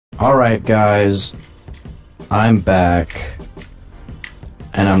Alright guys, I'm back,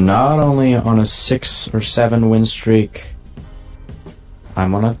 and I'm not only on a 6 or 7 win streak,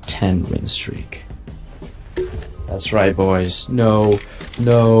 I'm on a 10 win streak. That's right boys, no,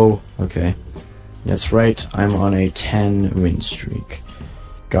 okay, that's right, I'm on a 10 win streak.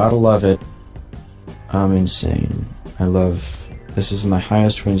 Gotta love it. I'm insane. This is my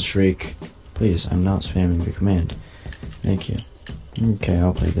highest win streak. Please, I'm not spamming the command. Thank you. Okay,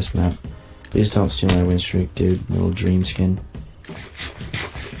 I'll play this map. Please don't steal my win streak, dude. Little dream skin.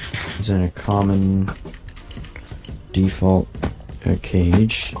 It's in a common default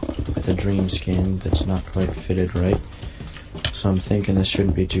cage with a dream skin that's not quite fitted right. So I'm thinking this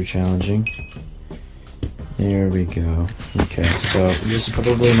shouldn't be too challenging. There we go. Okay, so this is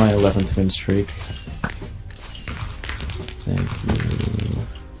probably my 11th win streak. Thank you.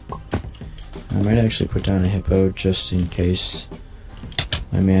 I might actually put down a hippo just in case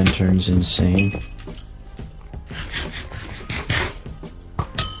my man turns insane.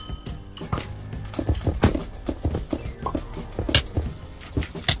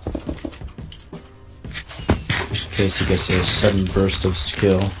 Just in case he gets a sudden burst of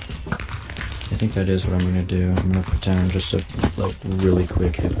skill. I think that is what I'm gonna do. I'm gonna put down just a really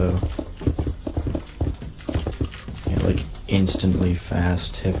quick hippo. Yeah, like instantly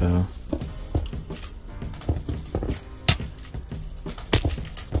fast hippo.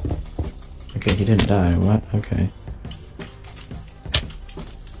 Okay, he didn't die. What? Okay.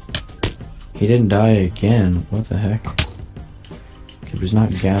 He didn't die again. What the heck? He was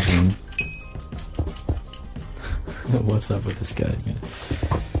not gathering. What's up with this guy, man?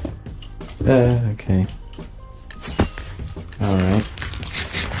 Okay. Alright.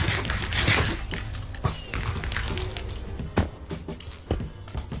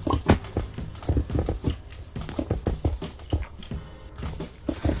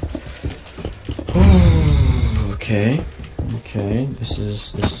 Okay, this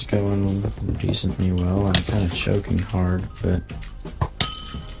is going decently well. I'm kind of choking hard, but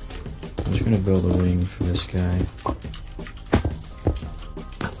I'm just gonna build a wing for this guy.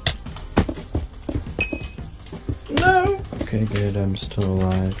 No! Okay, good, I'm still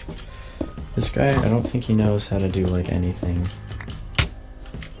alive. This guy, I don't think he knows how to do like anything.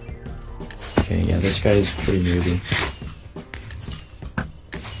 Okay, yeah, this guy is pretty newbie.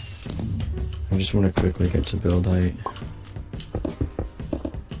 I just want to quickly get to build height.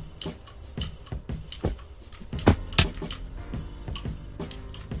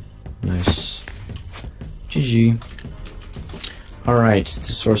 Nice. GG. Alright,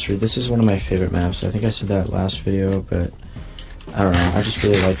 the sorcery. This is one of my favorite maps. I think I said that last video, but I don't know. I just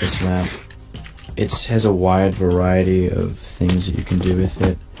really like this map. It has a wide variety of things that you can do with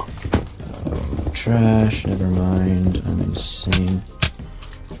it. Oh, trash, never mind. I'm insane.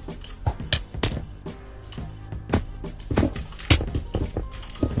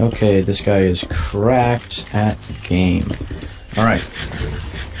 Okay, this guy is cracked at the game. Alright.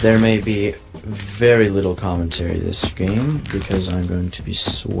 There may be very little commentary this game because I'm going to be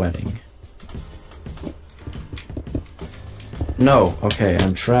sweating. No, okay,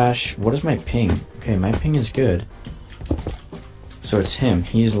 I'm trash. What is my ping? Okay, my ping is good. So it's him.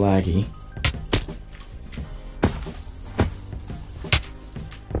 He's laggy.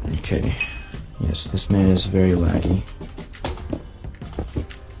 Okay. Yes, this man is very laggy.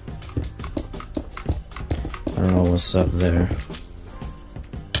 I don't know what's up there.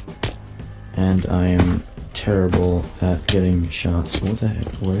 And I am terrible at getting shots. What the heck?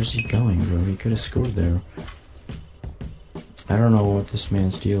 Where's he going, bro? He could have scored there. I don't know what this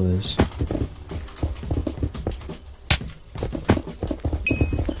man's deal is.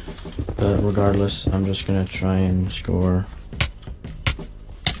 But regardless, I'm just gonna try and score.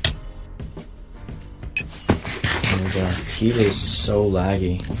 Oh my god, he is so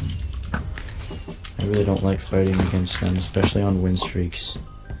laggy. I really don't like fighting against them, especially on win streaks.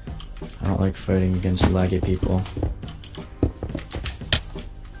 I don't like fighting against laggy people.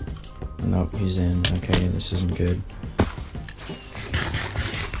 Nope, he's in. Okay, this isn't good.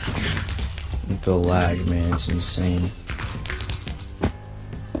 The lag, man, it's insane.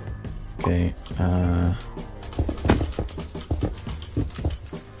 Okay,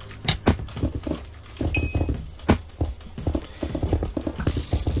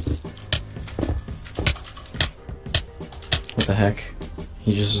 what the heck?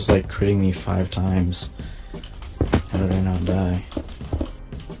 He just is like critting me 5 times. How did I not die?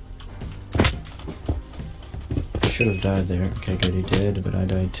 I should have died there. Okay, good, he did, but I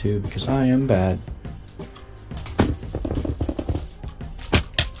died too because I am bad.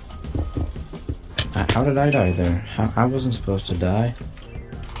 How did I die there? I wasn't supposed to die.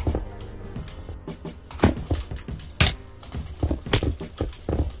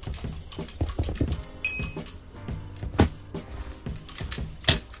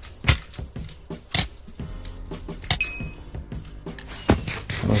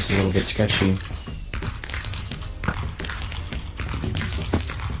 this is a little bit sketchy.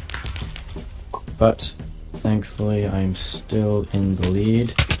 But thankfully I'm still in the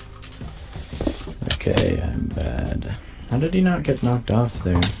lead. Okay, I'm bad. How did he not get knocked off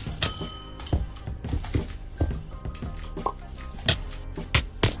there?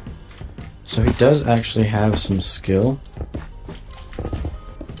 So he does actually have some skill.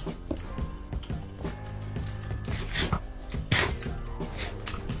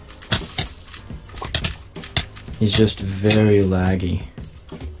 He's just very laggy.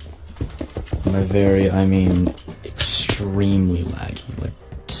 By very, I mean extremely laggy, like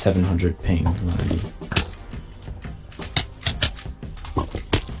 700 ping laggy.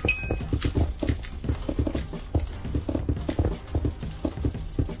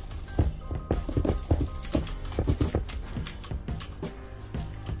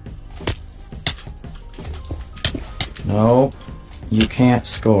 No, you can't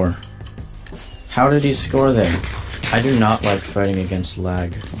score. How did he score there? I do not like fighting against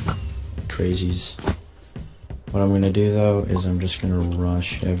lag crazies. What I'm gonna do though is I'm just gonna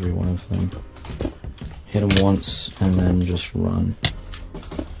rush every one of them. Hit him once and then just run.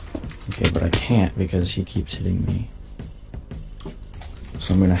 Okay, but I can't because he keeps hitting me.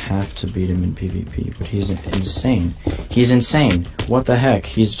 So I'm gonna have to beat him in PvP, but he's insane. He's insane! What the heck?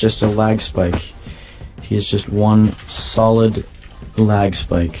 He's just a lag spike. He's just one solid lag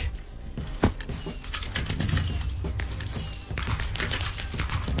spike.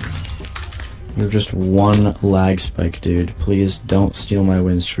 You're just one lag spike, dude. Please don't steal my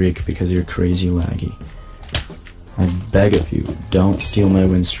win streak because you're crazy laggy. I beg of you, don't steal my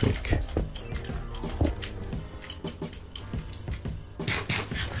win streak.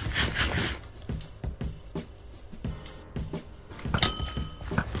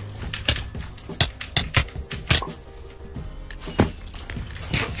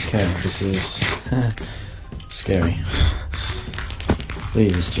 Okay, this is scary.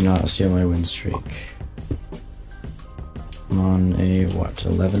 Please do not steal my win streak. I'm on a, what,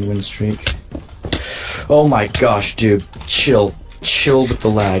 11 win streak? Oh my gosh, dude. Chill. Chill with the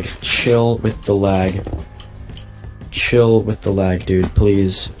lag. Chill with the lag. Chill with the lag, dude.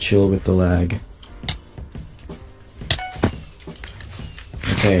 Please, chill with the lag.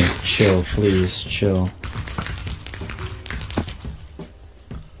 Okay, chill, please, chill.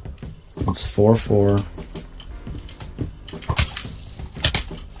 It's 4-4.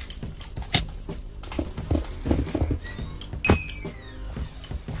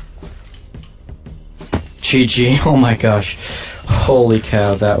 GG, oh my gosh. Holy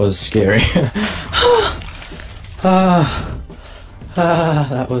cow, that was scary.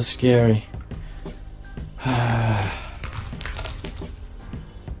 That was scary. Now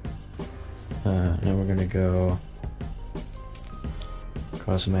we're gonna go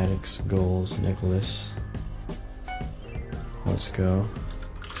cosmetics, goals, Nicholas. Let's go.